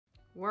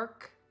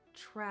Work,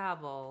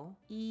 travel,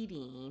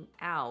 eating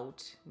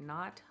out,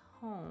 not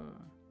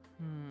home.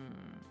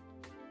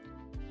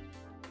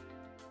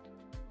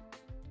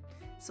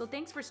 So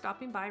thanks for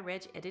stopping by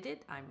Reg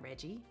Edited. I'm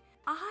Reggie.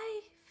 I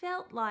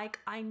felt like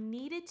I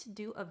needed to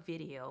do a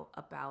video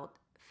about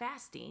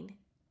fasting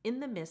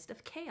in the midst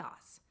of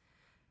chaos.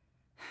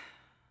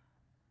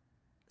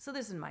 So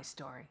this is my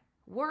story.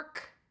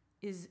 Work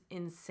is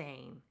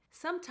insane.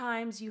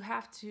 Sometimes you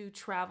have to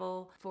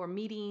travel for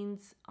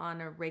meetings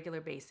on a regular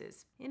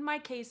basis. In my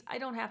case, I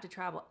don't have to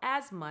travel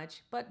as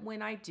much, but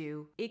when I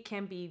do, it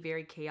can be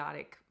very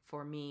chaotic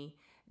for me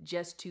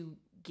just to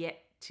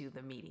get to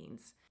the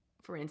meetings.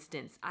 For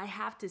instance, I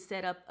have to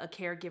set up a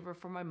caregiver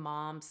for my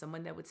mom,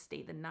 someone that would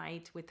stay the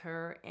night with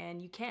her,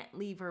 and you can't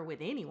leave her with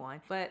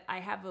anyone. But I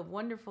have a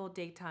wonderful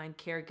daytime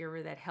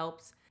caregiver that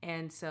helps,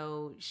 and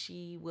so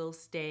she will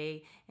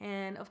stay.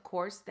 And of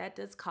course, that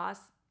does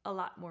cost a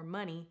lot more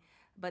money,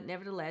 but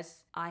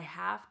nevertheless, I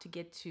have to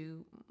get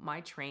to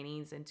my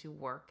trainings and to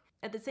work.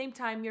 At the same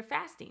time, you're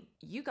fasting.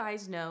 You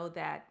guys know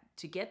that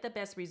to get the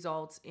best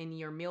results in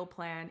your meal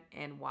plan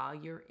and while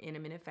you're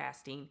intermittent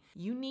fasting,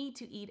 you need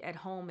to eat at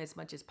home as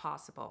much as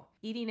possible.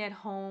 Eating at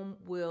home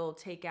will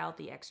take out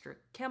the extra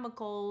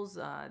chemicals,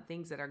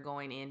 things that are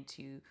going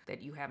into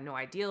that you have no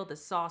idea, the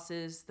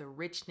sauces, the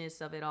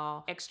richness of it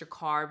all, extra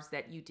carbs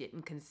that you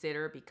didn't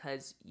consider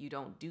because you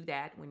don't do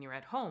that when you're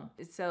at home.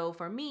 So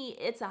for me,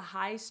 it's a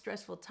high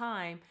stressful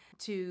time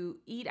to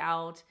eat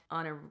out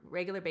on a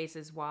regular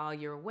basis while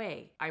you're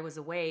away. I was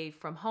away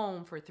from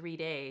home for 3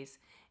 days,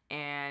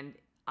 and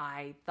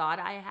I thought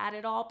I had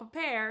it all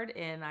prepared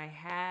and I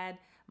had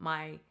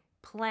my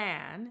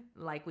plan,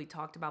 like we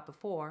talked about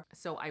before,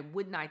 so I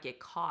would not get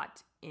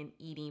caught in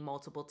eating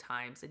multiple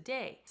times a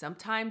day.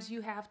 Sometimes you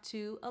have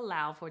to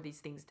allow for these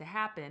things to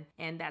happen,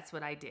 and that's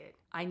what I did.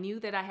 I knew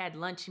that I had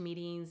lunch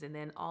meetings, and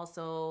then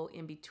also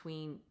in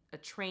between a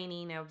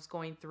training I was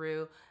going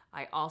through,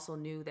 I also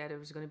knew that there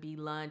was going to be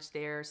lunch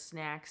there,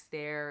 snacks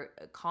there.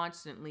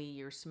 Constantly,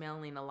 you're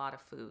smelling a lot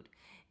of food.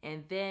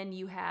 And then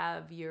you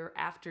have your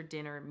after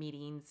dinner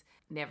meetings.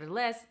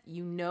 Nevertheless,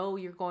 you know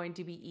you're going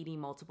to be eating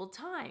multiple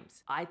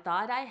times. I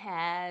thought I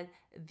had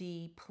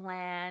the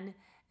plan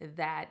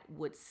that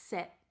would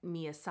set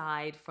me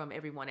aside from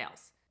everyone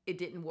else. It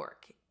didn't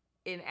work.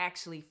 It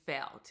actually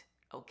failed,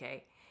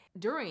 okay?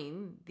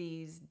 During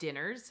these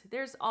dinners,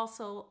 there's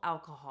also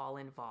alcohol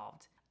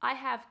involved. I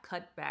have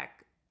cut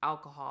back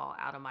alcohol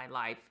out of my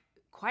life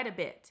quite a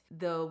bit.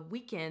 The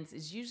weekends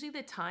is usually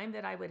the time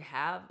that I would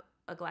have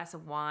a glass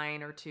of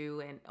wine or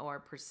two,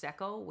 or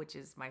Prosecco, which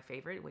is my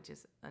favorite, which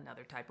is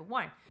another type of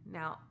wine.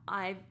 Now,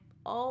 I've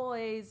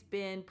always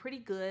been pretty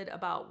good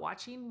about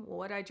watching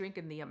what I drink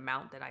and the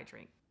amount that I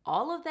drink.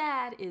 All of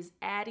that is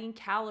adding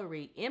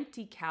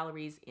empty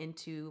calories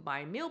into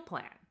my meal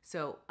plan.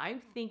 So I'm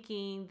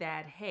thinking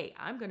that, hey,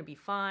 I'm going to be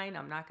fine.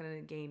 I'm not going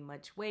to gain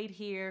much weight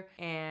here,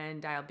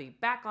 and I'll be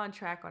back on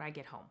track when I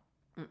get home.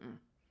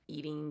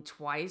 Eating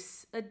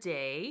twice a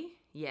day.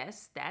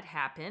 Yes, that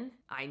happened.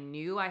 I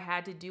knew I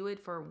had to do it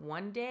for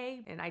one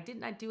day, and I did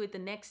not do it the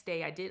next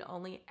day. I did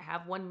only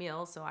have one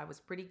meal, so I was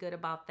pretty good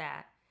about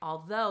that.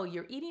 Although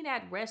you're eating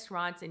at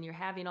restaurants and you're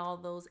having all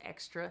those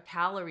extra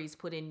calories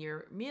put in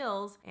your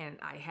meals, and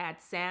I had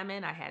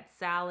salmon, I had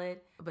salad,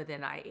 but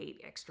then I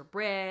ate extra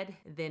bread.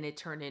 Then it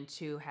turned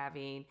into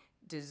having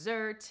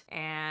dessert,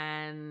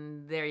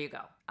 and there you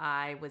go.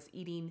 I was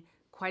eating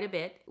quite a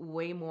bit,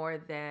 way more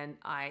than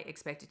I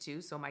expected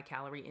to, so my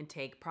calorie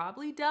intake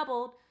probably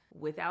doubled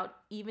without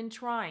even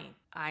trying.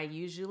 I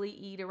usually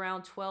eat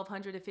around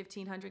 1,200 to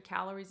 1,500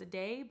 calories a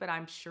day, but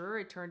I'm sure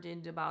it turned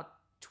into about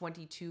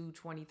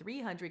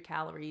 2,300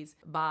 calories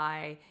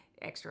by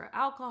extra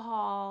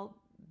alcohol,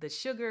 the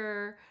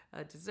sugar,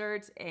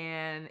 desserts,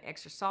 and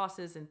extra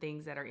sauces and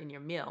things that are in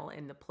your meal,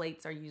 and the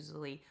plates are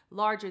usually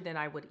larger than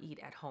I would eat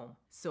at home.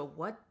 So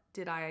what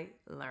did I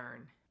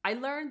learn? I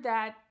learned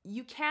that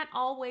you can't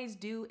always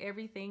do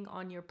everything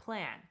on your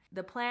plan.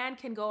 The plan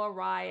can go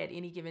awry at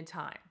any given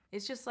time.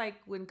 It's just like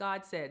when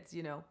God says,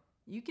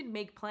 you can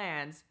make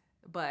plans,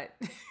 but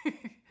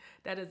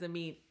that doesn't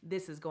mean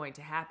this is going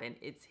to happen.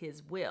 It's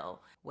His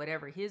will.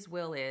 Whatever His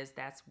will is,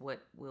 that's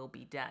what will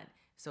be done.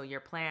 So your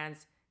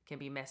plans can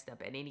be messed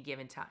up at any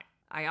given time.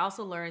 I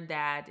also learned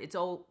that it's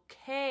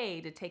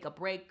okay to take a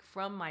break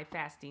from my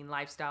fasting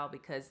lifestyle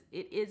because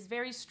it is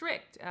very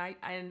strict.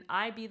 And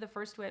I be the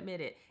first to admit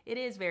it. It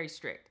is very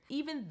strict.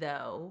 Even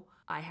though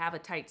I have a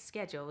tight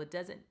schedule, it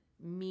doesn't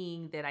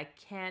mean that I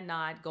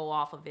cannot go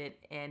off of it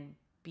and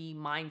be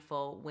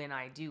mindful when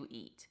I do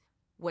eat.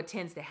 What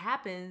tends to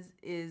happen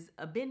is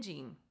a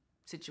binging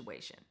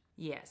situation.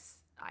 Yes,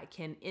 I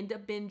can end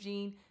up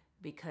binging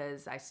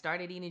because I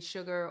started eating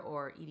sugar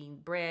or eating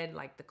bread,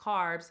 like the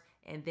carbs,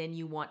 and then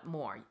you want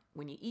more.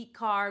 When you eat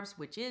carbs,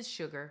 which is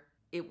sugar,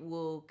 it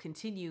will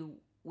continue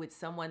with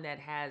someone that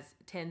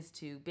tends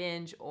to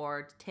binge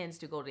or tends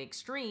to go to the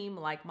extreme,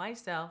 like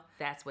myself.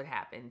 That's what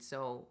happened.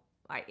 So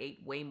I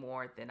ate way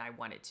more than I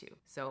wanted to.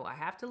 So I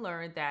have to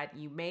learn that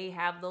you may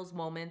have those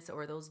moments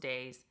or those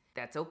days.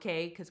 That's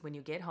okay, because when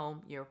you get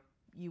home,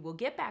 you will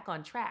get back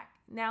on track.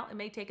 Now, it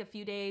may take a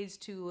few days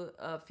to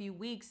a few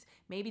weeks,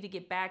 maybe to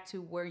get back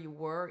to where you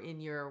were in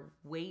your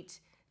weight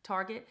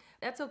target.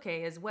 That's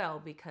okay as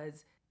well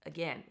because,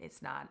 again,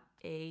 it's not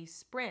a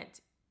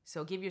sprint.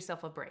 So give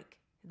yourself a break.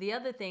 The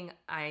other thing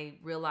I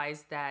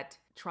realized that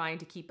trying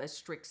to keep a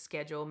strict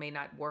schedule may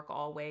not work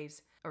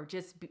always, or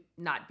just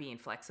not being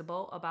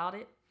flexible about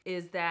it,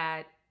 is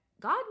that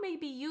God may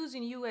be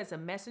using you as a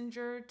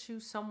messenger to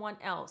someone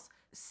else.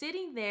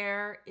 Sitting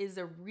there is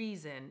a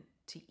reason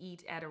to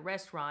eat at a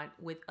restaurant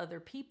with other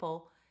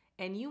people,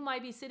 and you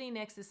might be sitting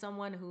next to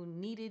someone who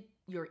needed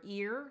your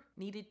ear,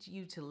 needed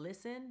you to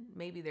listen.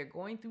 Maybe they're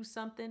going through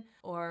something,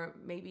 or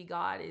maybe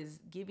God is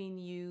giving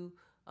you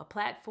a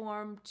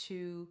platform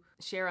to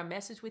share a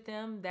message with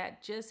them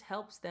that just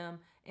helps them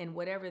in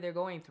whatever they're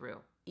going through.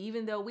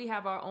 Even though we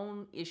have our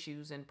own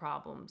issues and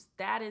problems,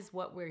 that is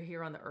what we're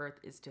here on the earth,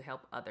 is to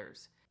help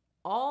others.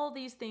 All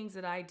these things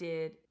that I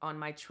did on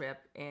my trip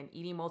and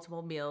eating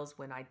multiple meals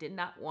when I did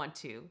not want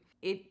to,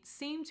 it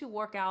seemed to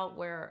work out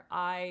where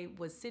I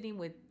was sitting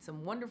with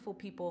some wonderful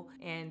people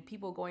and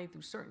people going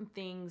through certain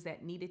things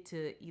that needed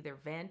to either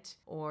vent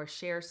or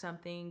share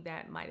something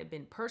that might have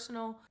been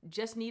personal,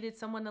 just needed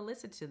someone to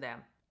listen to them.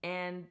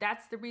 And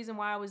that's the reason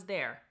why I was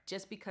there.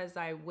 Just because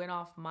I went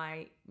off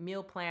my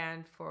meal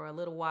plan for a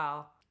little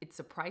while, it's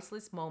a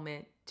priceless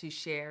moment to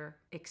share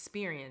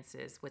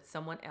experiences with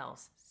someone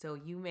else. So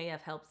you may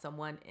have helped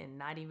someone and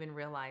not even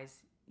realize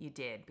you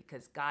did,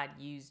 because God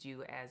used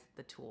you as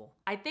the tool.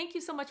 I thank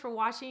you so much for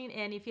watching.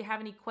 And if you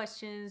have any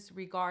questions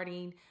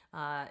regarding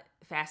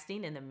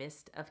fasting in the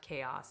midst of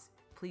chaos,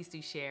 please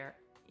do share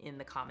in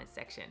the comment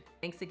section.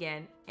 Thanks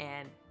again.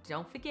 And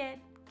don't forget,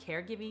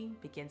 caregiving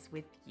begins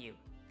with you.